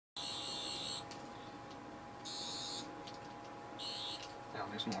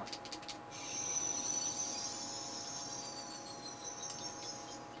there's more.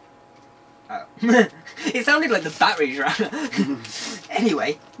 Oh. It sounded like the batteries ran out.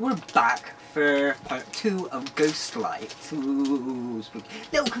 Anyway, we're back for part 2 of Ghostlight. Ooh, spooky.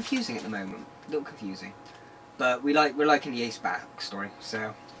 Little confusing at the moment. Little confusing. But we're liking the Ace backstory,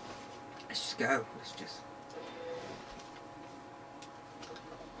 so let's just go.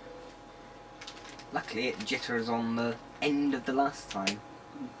 Luckily it jitters on the end of the last time.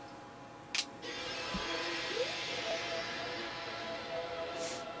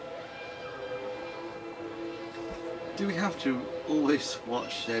 Do we have to always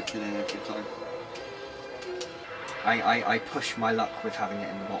watch the opening every time? I push my luck with having it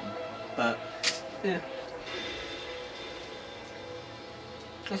in the bottom, but yeah.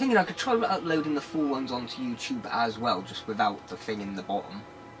 I was thinking I could try uploading the full ones onto YouTube as well, just without the thing in the bottom.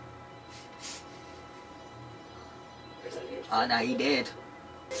 Ah, no, you did.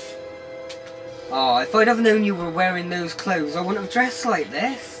 Oh, if I'd have known you were wearing those clothes, I wouldn't have dressed like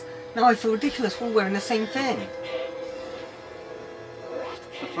this. Now I feel ridiculous, we're wearing the same thing.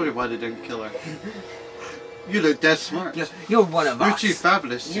 That's probably why they didn't kill her. You look dead smart. You're one of us. You're too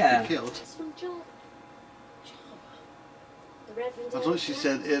fabulous to be killed. I thought she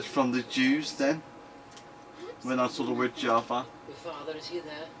said it's from the Jews then. When I saw the word Java. Your father, is he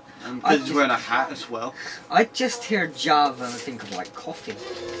there? And he's wearing a hat as well. I just hear Java and think of like coffee.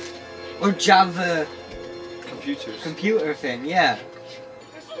 Or Java... Computers. Computer thing, yeah.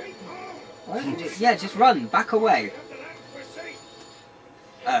 Yeah, just run, back away.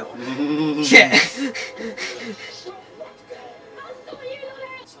 Oh. Shit. Sorry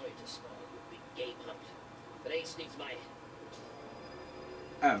to spoil the big game hunt, but Ace needs my...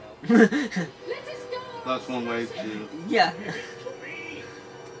 Oh. That's one way to... Yeah.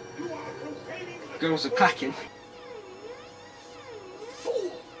 Girls are packing.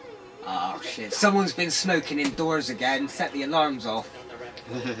 Oh shit, someone's been smoking indoors again, set the alarms off.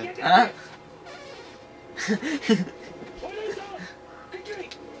 Huh?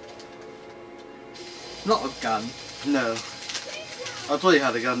 Not a gun. No. I thought you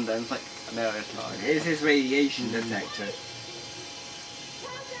had a gun then. It's like, no, it's not. It's his radiation detector.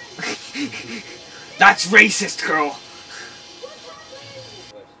 That's racist, girl!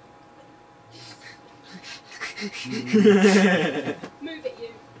 Move it,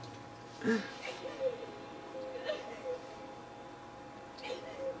 you.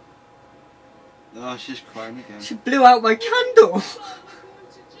 Oh, she's crying again. She blew out my candle!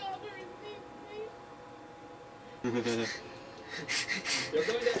 You're going to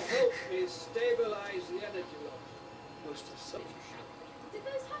help me stabilize the energy loss. Most of some. Did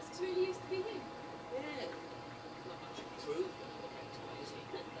those husks really used to be him? Yeah. Not much improved, is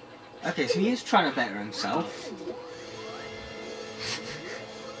he? Okay, so he is trying to better himself.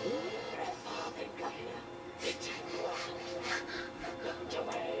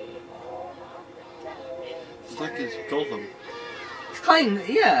 It's like it's Gotham. It's kind of,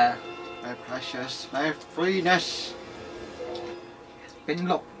 yeah. My precious, my freeness. Been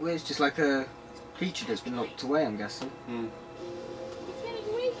locked, well, it's just like a creature that's been locked away, I'm guessing. Hmm. It's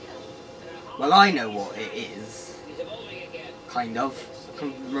getting weaker. Well, I know what it is. He's evolving again. Kind of. I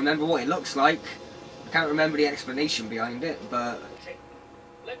can remember what it looks like. I can't remember the explanation behind it, but...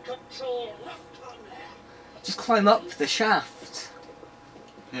 Let control locked on there. Just climb up the shaft.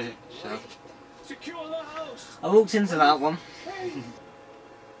 Shaft. Secure the house. I walked into that one.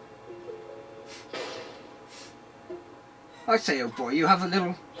 I say, oh boy, you have a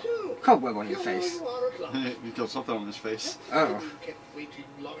little cobweb on your face. He's got something on his face. Oh. Kept waiting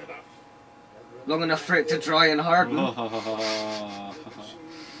long enough. Long enough for it to dry and harden.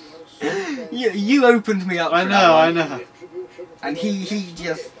 You opened me up. I for know, that one. I know. And he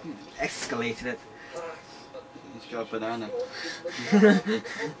just escalated it. He's got a banana.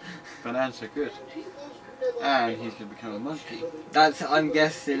 Bananas are good. And he's going to become a monkey. That's, I'm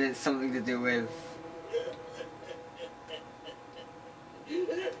guessing it's something to do with...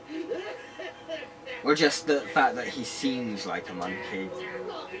 Or just the fact that he seems like a monkey.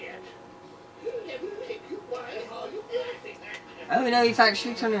 Oh no, he's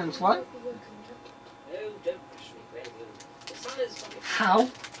actually turning into one? How?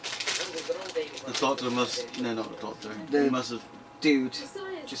 The doctor must... No, not the doctor. The He must have... dude,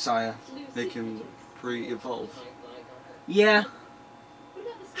 Josiah. They can pre-evolve. Yeah.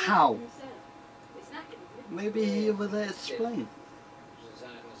 How? Maybe he will explain.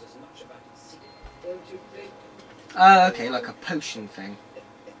 Oh, okay, like a potion thing.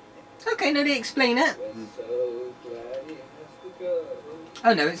 Okay, no, they explain it.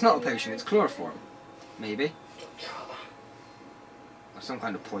 Oh no, it's not a potion, it's chloroform. Maybe. Some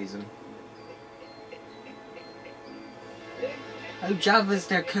kind of poison. Oh, Java's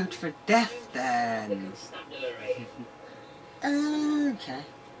their code for death then. Okay.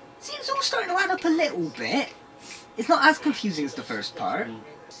 See, it's all starting to add up a little bit. It's not as confusing as the first part.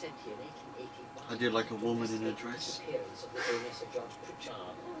 I did like a woman in a dress. That was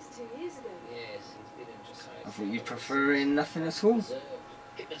 2 years ago. Yes, he's been I thought you'd prefer in nothing at all.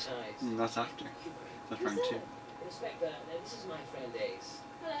 hypnotised. That's after. That's round 2. Inspector, now this is my friend Ace.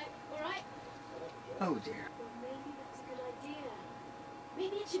 Hello, alright? Oh dear. Well, maybe that's a good idea.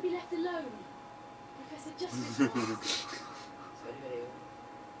 Maybe it should be left alone. Professor Justice It's very, very old.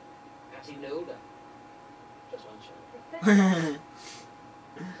 Perhaps even older. Just one shot. Professor.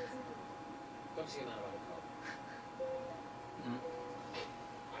 Got to see a man about a cop.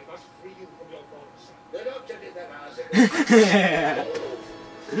 I must free you from your bonds. The doctor did that hours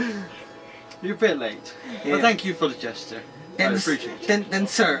ago. You're a bit late. Yeah. Well, thank you for the gesture. I appreciate it. Then,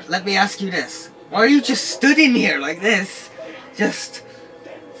 sir, let me ask you this. Why are you just stood in here like this? Just...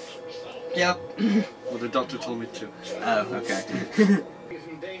 Yep. Well, the doctor told me to. Oh, okay.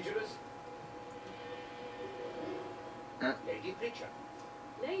 Isn't dangerous? Lady preacher.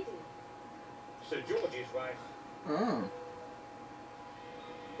 Lady. Sir George's wife. Oh.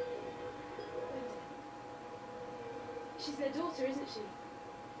 She's their daughter, isn't she?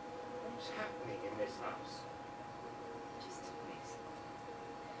 What's happening in this house? Just toys.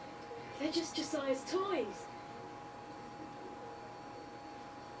 They're just Josiah's toys.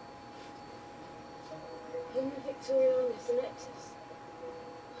 In the Victorianus and Eptis. Oh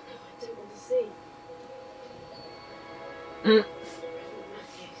no, I don't want to see. Mm. Reverend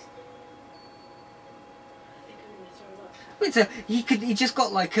Matthews. I think I'm gonna throw up. Wait, so he just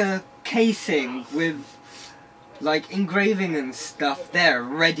got like a casing with like engraving and stuff there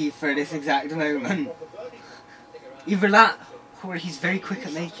ready for this exact moment. Either that or he's very quick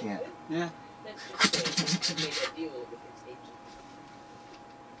at making it. Yeah.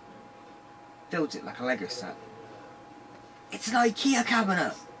 Builds it like a Lego set. It's an IKEA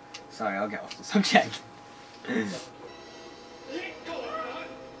cabinet! Sorry, I'll get off the subject.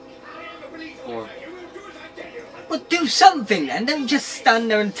 Or Well, do something then, don't just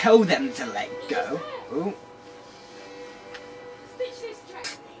stand there and tell them to let go. Ooh. Stitch this track.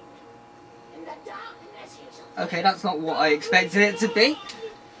 In the darkness you shall Okay, that's not what I expected it to be.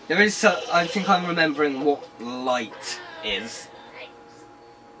 There is so, I think I'm remembering what light is.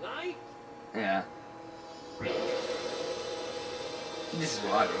 Light? Yeah. This is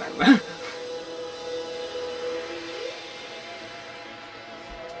what I remember.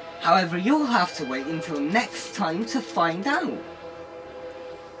 However, you'll have to wait until next time to find out.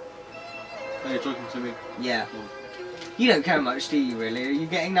 are you talking to me? Yeah. You don't care much, do you, really? Are you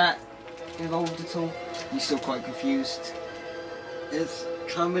getting that involved at all? You're still quite confused? It's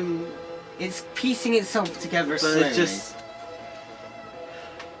coming, It's piecing itself together but slowly. it's just...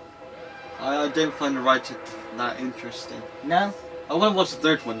 I don't find the writing that interesting. No? I want to watch the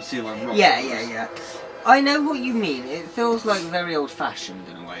third one to see if I'm wrong. Yeah. I know what you mean. It feels like very old-fashioned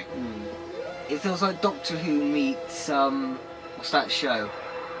in a way. Mm. It feels like Doctor Who meets, what's that show?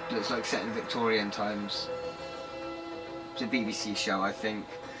 That's like set in Victorian times. It's a BBC show, I think.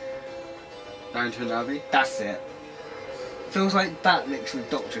 Downton Abbey? That's it. Feels like that mixed with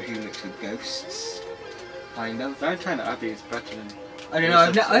Doctor Who mixed with ghosts. Kind of. Downton Abbey is better than... I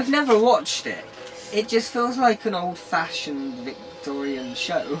don't know, I've never watched it. It just feels like an old-fashioned Victorian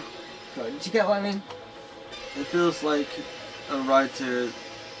show. Do you get what I mean? It feels like a writer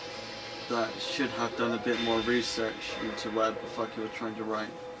that should have done a bit more research into what the fuck he was trying to write.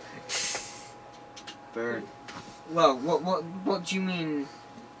 Burn. Well, what do you mean?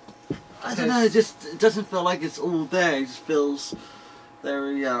 I don't know, it doesn't feel like it's all there. It just feels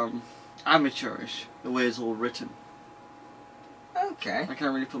very amateurish, the way it's all written. Okay. I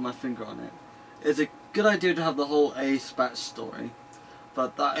can't really put my finger on it. It's a good idea to have the whole Ace backstory,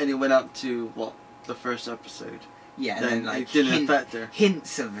 but that only went up to, what, the first episode. Yeah, and Then then like it didn't affect her.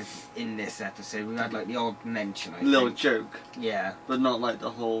 hints of it in this episode. We had like the odd mention, I Little think. joke, Yeah. but not like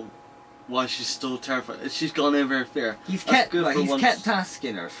the whole why she's still terrified. She's gone over her fear. He's That's kept good for he's once. kept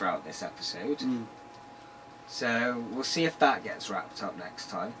asking her throughout this episode. Mm. So we'll see if that gets wrapped up next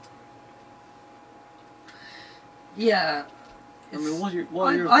time. Yeah. I mean, what are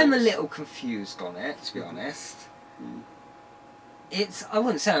I'm, your I'm a thoughts? little confused on it, to be honest. Mm. I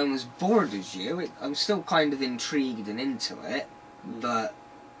wouldn't say I'm as bored as you. I'm still kind of intrigued and into it, but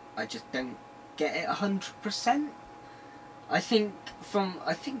I just don't get it 100%. I think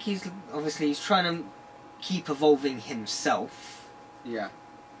he's trying to keep evolving himself. Yeah.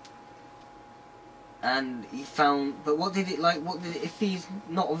 And he found, but what did it like? What did it, if he's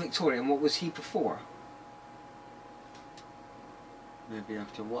not a Victorian? What was he before? Maybe you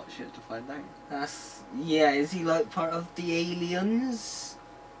have to watch it to find out. Yeah. Is he like part of the aliens?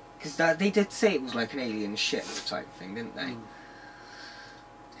 Because they did say it was like an alien ship type thing, didn't they?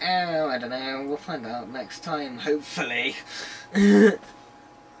 Oh, I don't know. We'll find out next time, hopefully. Yeah.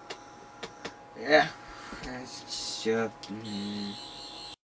 It's just.